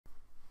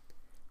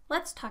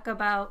let's talk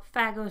about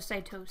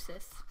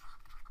phagocytosis.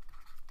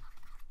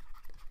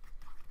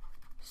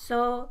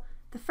 So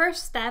the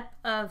first step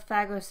of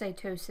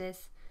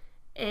phagocytosis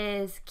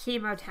is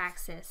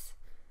chemotaxis,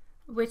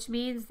 which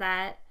means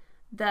that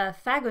the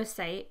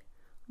phagocyte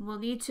will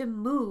need to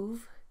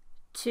move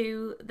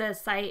to the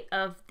site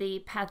of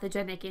the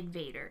pathogenic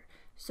invader.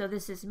 So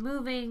this is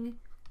moving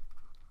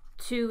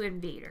to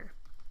invader.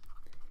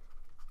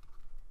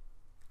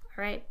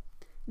 All right.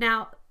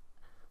 Now,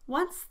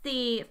 once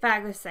the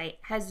phagocyte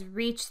has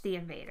reached the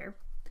invader,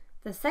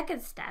 the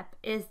second step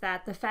is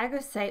that the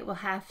phagocyte will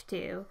have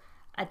to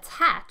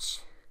attach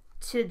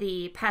to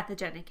the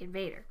pathogenic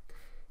invader.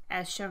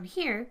 As shown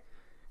here,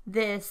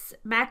 this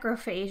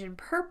macrophage in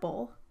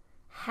purple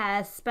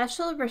has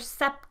special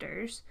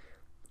receptors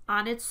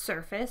on its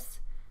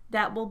surface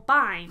that will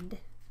bind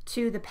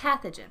to the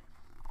pathogen.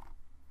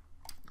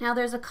 Now,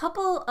 there's a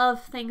couple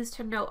of things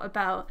to note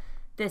about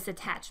this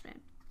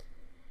attachment.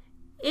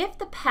 If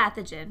the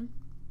pathogen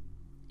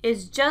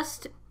is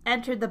just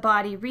entered the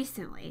body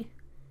recently,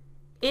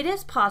 it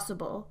is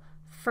possible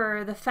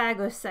for the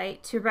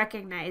phagocyte to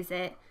recognize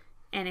it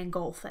and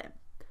engulf it.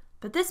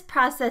 But this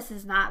process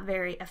is not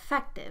very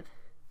effective.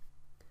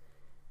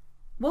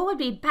 What would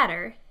be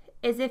better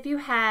is if you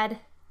had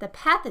the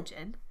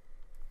pathogen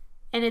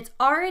and it's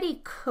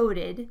already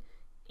coated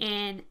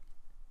in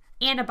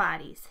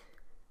antibodies,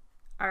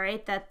 all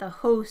right, that the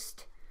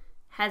host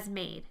has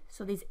made.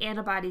 So these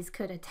antibodies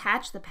could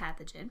attach the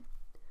pathogen,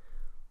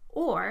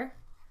 or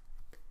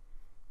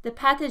the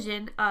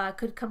pathogen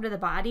could come to the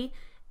body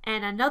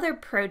and another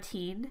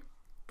protein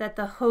that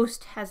the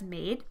host has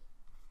made,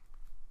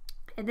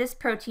 and this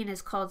protein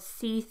is called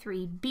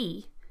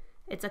C3b.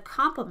 It's a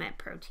complement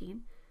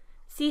protein.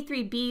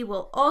 C3b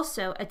will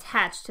also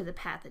attach to the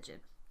pathogen.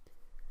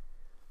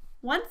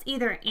 Once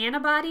either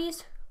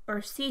antibodies or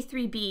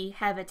C3b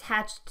have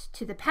attached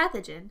to the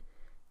pathogen,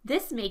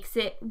 this makes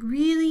it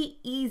really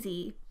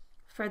easy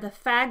for the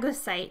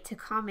phagocyte to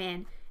come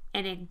in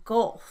and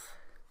engulf.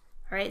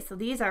 All right, so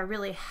these are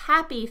really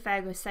happy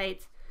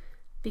phagocytes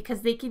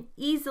because they can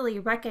easily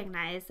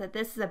recognize that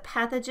this is a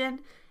pathogen,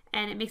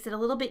 and it makes it a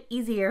little bit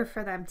easier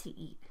for them to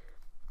eat.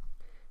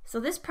 So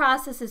this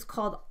process is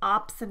called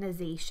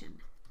opsonization.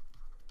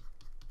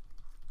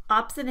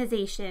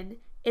 Opsonization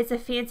is a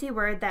fancy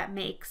word that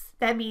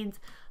means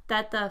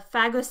that the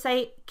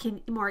phagocyte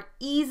can more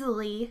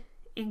easily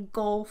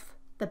engulf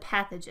the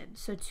pathogen.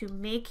 So to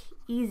make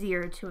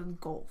easier to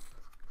engulf.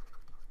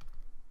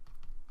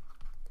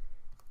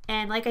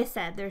 And like I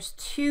said, there's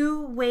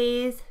two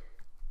ways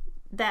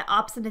that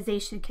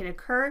opsonization can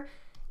occur,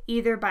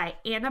 either by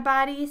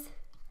antibodies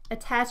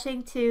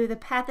attaching to the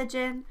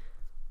pathogen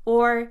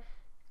or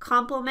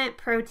complement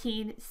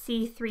protein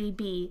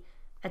C3b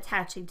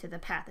attaching to the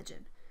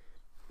pathogen.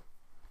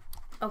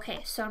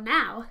 Okay, so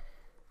now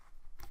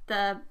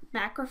the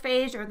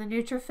macrophage or the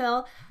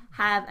neutrophil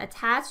have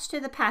attached to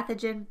the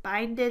pathogen,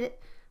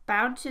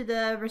 bound to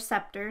the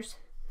receptors,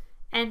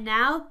 and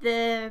now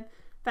the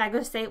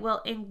phagocyte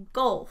will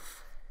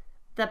engulf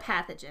the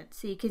pathogen.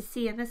 So you can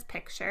see in this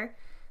picture,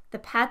 the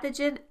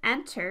pathogen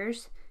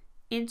enters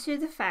into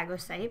the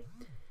phagocyte,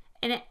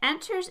 and it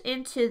enters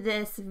into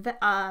this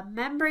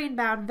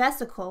membrane-bound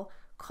vesicle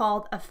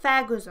called a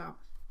phagosome.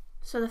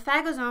 So the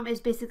phagosome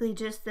is basically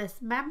just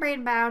this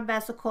membrane-bound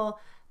vesicle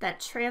that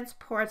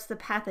transports the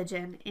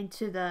pathogen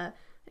into the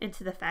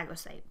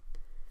phagocyte.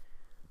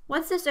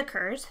 Once this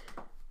occurs,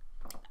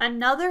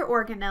 another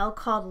organelle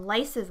called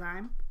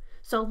lysozyme.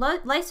 So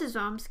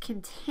lysosomes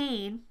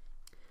contain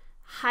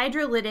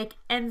hydrolytic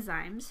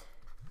enzymes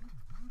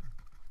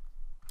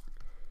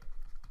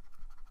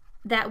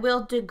that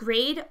will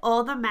degrade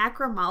all the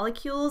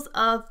macromolecules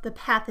of the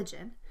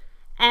pathogen.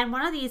 And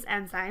one of these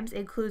enzymes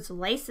includes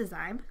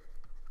lysozyme.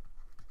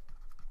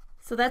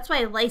 So that's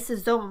why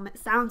lysosome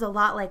sounds a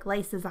lot like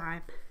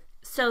lysozyme.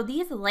 So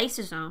these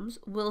lysosomes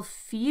will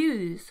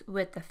fuse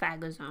with the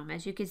phagosome.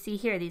 As you can see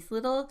here, these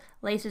little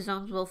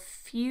lysosomes will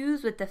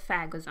fuse with the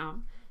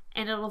phagosome,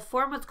 and it will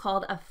form what's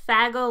called a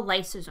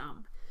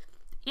phagolysosome.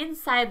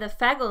 Inside the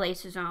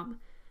phagolysosome,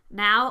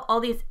 now all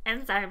these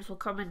enzymes will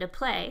come into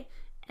play,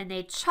 and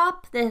they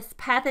chop this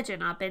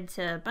pathogen up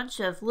into a bunch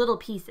of little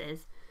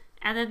pieces,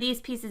 and then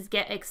these pieces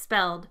get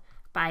expelled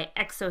by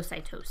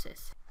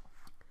exocytosis.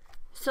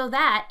 So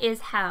that is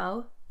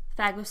how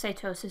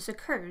phagocytosis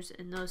occurs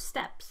in those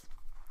steps.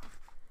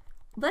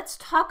 Let's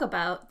talk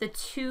about the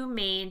two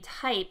main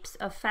types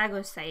of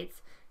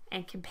phagocytes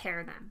and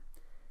compare them.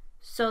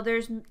 So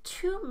there's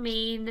two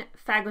main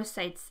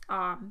phagocytes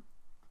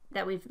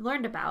that we've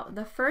learned about.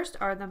 The first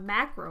are the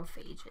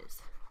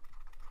macrophages.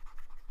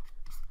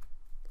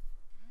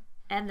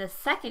 And the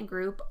second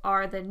group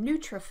are the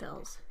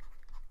neutrophils.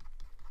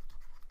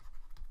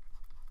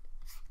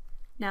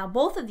 Now,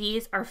 both of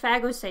these are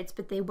phagocytes,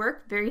 but they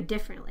work very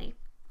differently.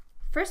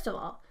 First of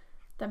all,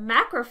 the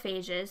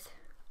macrophages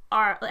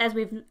are,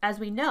 as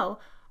we know,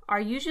 are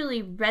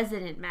usually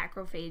resident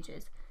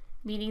macrophages,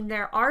 meaning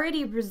they're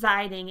already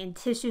residing in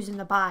tissues in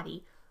the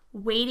body,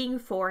 waiting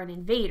for an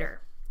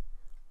invader.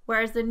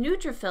 whereas the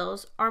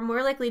neutrophils are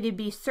more likely to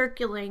be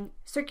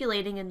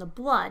circulating in the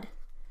blood,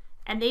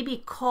 and they be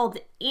called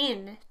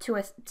in to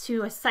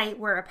a site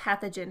where a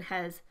pathogen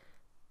has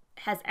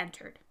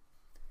entered.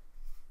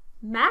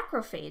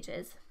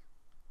 Macrophages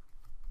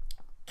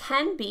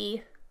can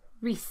be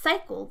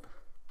recycled,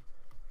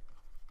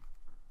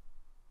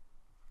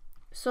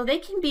 so they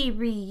can be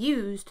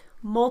reused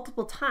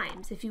multiple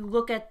times. If you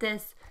look at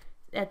this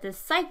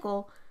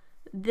cycle,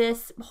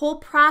 this whole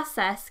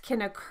process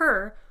can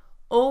occur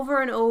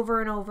over and over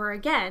and over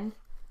again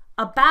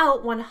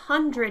about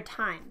 100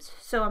 times.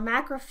 So a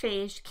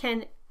macrophage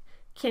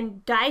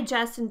can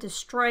digest and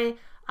destroy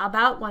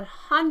about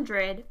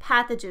 100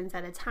 pathogens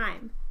at a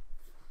time.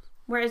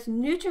 Whereas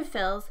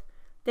neutrophils,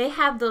 they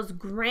have those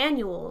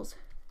granules.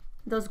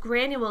 Those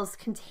granules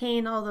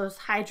contain all those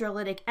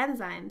hydrolytic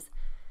enzymes.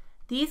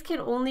 These can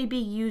only be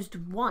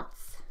used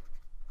once.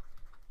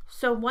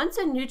 So once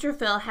a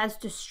neutrophil has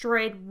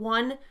destroyed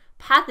one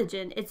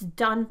pathogen, it's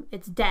done,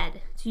 it's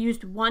dead. It's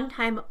used one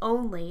time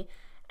only,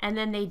 and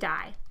then they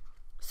die.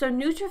 So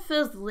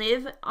neutrophils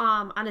live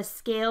on a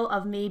scale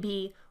of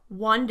maybe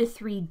 1 to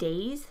 3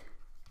 days,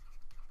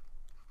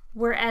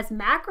 whereas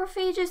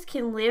macrophages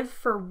can live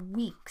for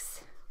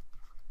weeks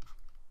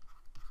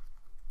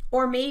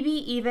or maybe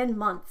even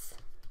months.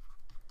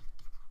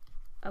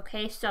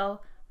 Okay,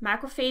 so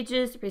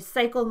macrophages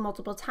recycled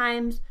multiple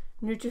times,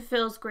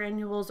 neutrophils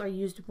granules are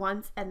used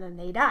once and then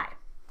they die.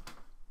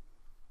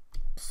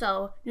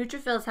 So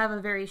neutrophils have a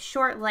very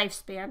short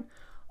lifespan,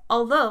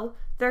 although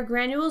their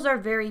granules are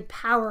very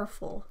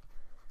powerful.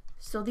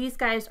 So these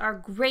guys are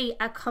great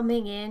at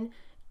coming in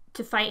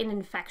to fight an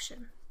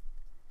infection.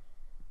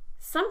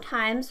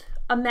 Sometimes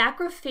a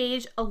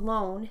macrophage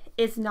alone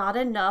is not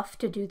enough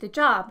to do the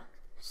job,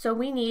 so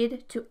we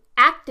need to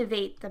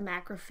activate the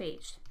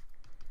macrophage.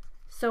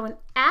 So an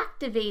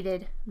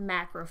activated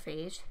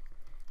macrophage,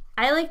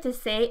 I like to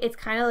say it's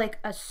kind of like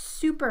a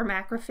super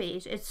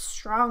macrophage. It's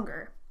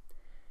stronger.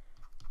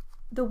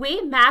 The way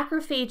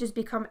macrophages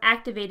become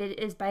activated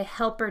is by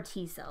helper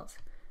T cells.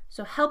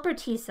 So helper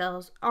T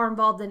cells are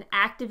involved in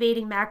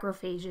activating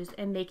macrophages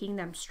and making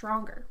them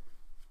stronger.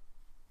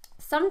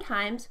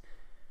 Sometimes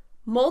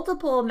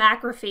multiple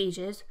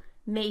macrophages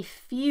may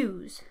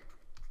fuse.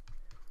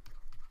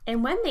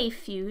 And when they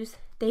fuse,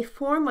 they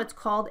form what's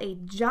called a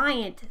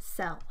giant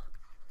cell.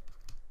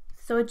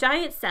 So a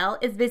giant cell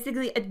is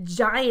basically a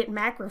giant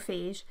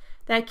macrophage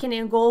that can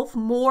engulf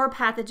more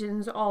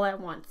pathogens all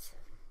at once.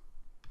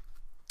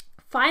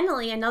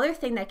 Finally, another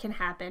thing that can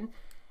happen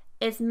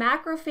is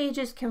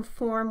macrophages can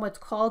form what's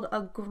called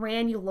a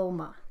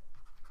granuloma.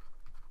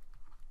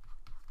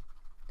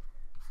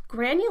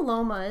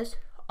 Granulomas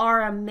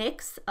are a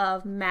mix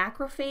of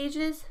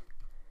macrophages,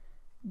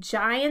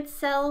 giant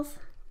cells,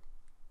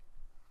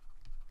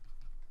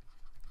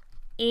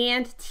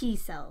 and T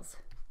cells.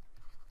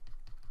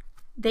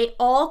 They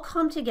all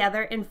come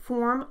together and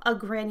form a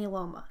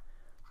granuloma.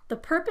 The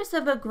purpose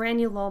of a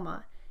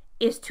granuloma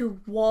is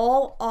to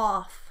wall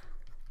off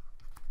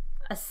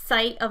a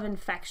site of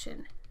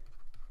infection.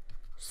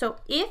 So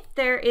if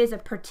there is a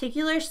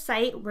particular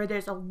site where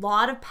there's a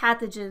lot of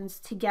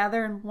pathogens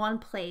together in one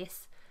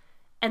place,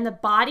 and the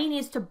body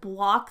needs to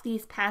block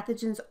these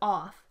pathogens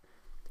off,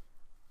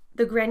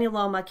 the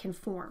granuloma can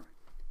form.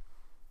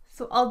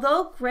 So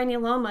although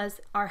granulomas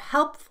are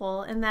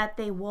helpful in that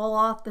they wall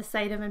off the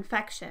site of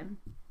infection,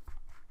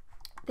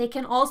 they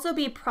can also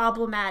be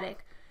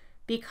problematic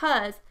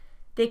because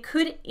they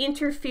could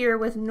interfere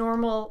with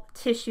normal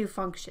tissue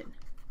function.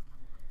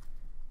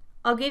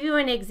 I'll give you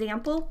an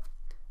example.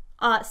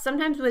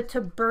 Sometimes with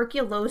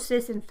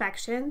tuberculosis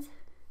infections,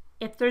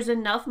 if there's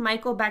enough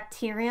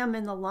mycobacterium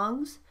in the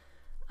lungs,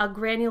 a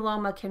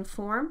granuloma can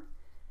form.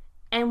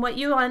 And what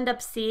you end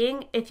up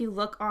seeing if you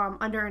look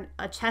under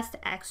a chest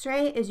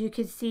x-ray is you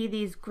can see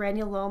these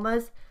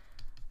granulomas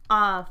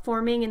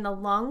forming in the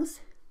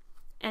lungs,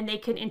 and they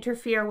can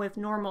interfere with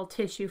normal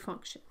tissue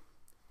function.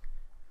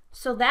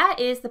 So that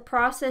is the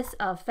process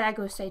of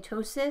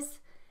phagocytosis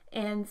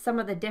and some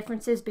of the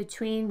differences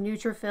between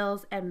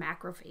neutrophils and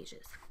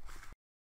macrophages.